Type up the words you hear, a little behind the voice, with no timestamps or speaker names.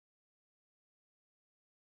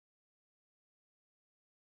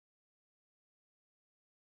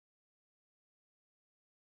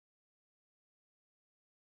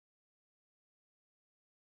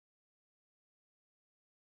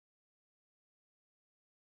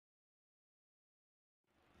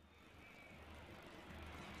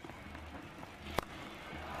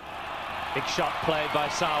Big shot played by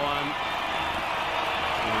Sarwan.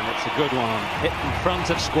 And it's a good one. Hit in front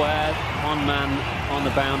of square. One man on the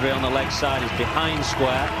boundary on the leg side is behind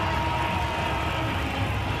square.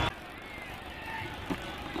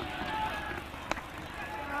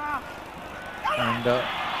 And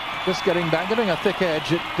just getting a thick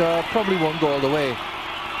edge, it probably won't go all the way.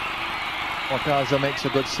 Ortaza makes a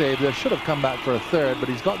good save. They should have come back for a third, but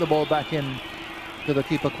he's got the ball back in to the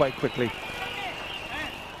keeper quite quickly.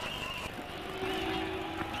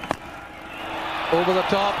 Over the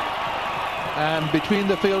top and between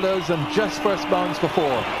the fielders, and just first bounce for 4.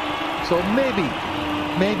 So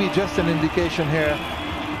maybe just an indication here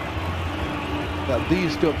that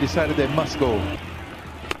these two have decided they must go.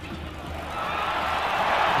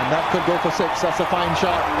 And that could go for 6. That's a fine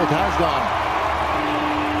shot. It has gone.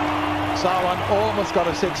 Sarwan almost got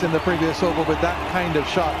a 6 in the previous over with that kind of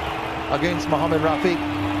shot against Mohammad Rafiq,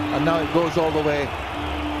 and now it goes all the way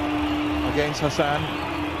against Hassan.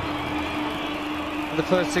 The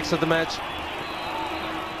first 6 of the match,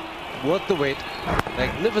 worth the wait.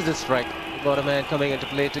 Magnificent strike. Got a man coming into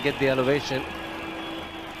play to get the elevation.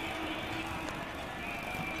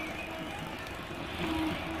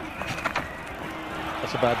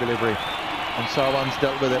 That's a bad delivery, and Sarwan's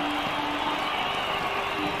dealt with it.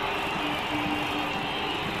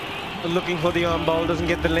 Looking for the arm ball, doesn't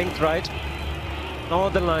get the length right, nor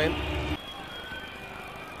the line.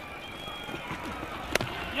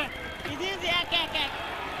 Yeah.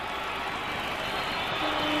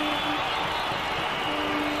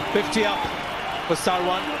 50 up for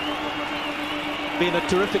Sarwan. Been a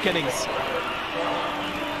terrific innings.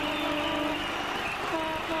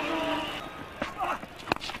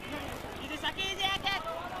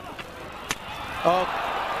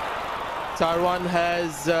 Sarwan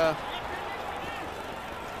has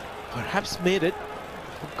perhaps made it.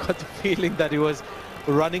 I've got the feeling that he was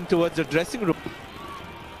running towards the dressing room.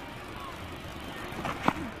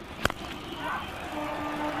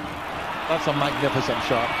 That's a magnificent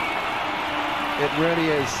shot. It really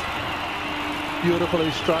is. Beautifully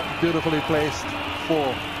struck, beautifully placed.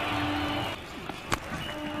 4.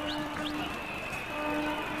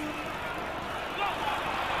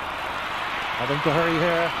 Having to hurry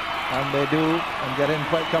here, and they do, and get in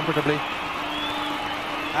quite comfortably.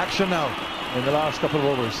 Action now in the last couple of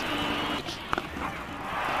overs.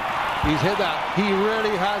 He's hit that. He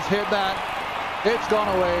really has hit that. It's gone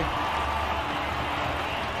away.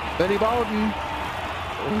 Billy Bowden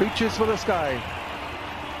reaches for the sky.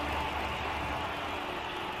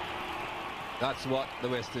 That's what the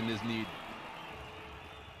West Indies need.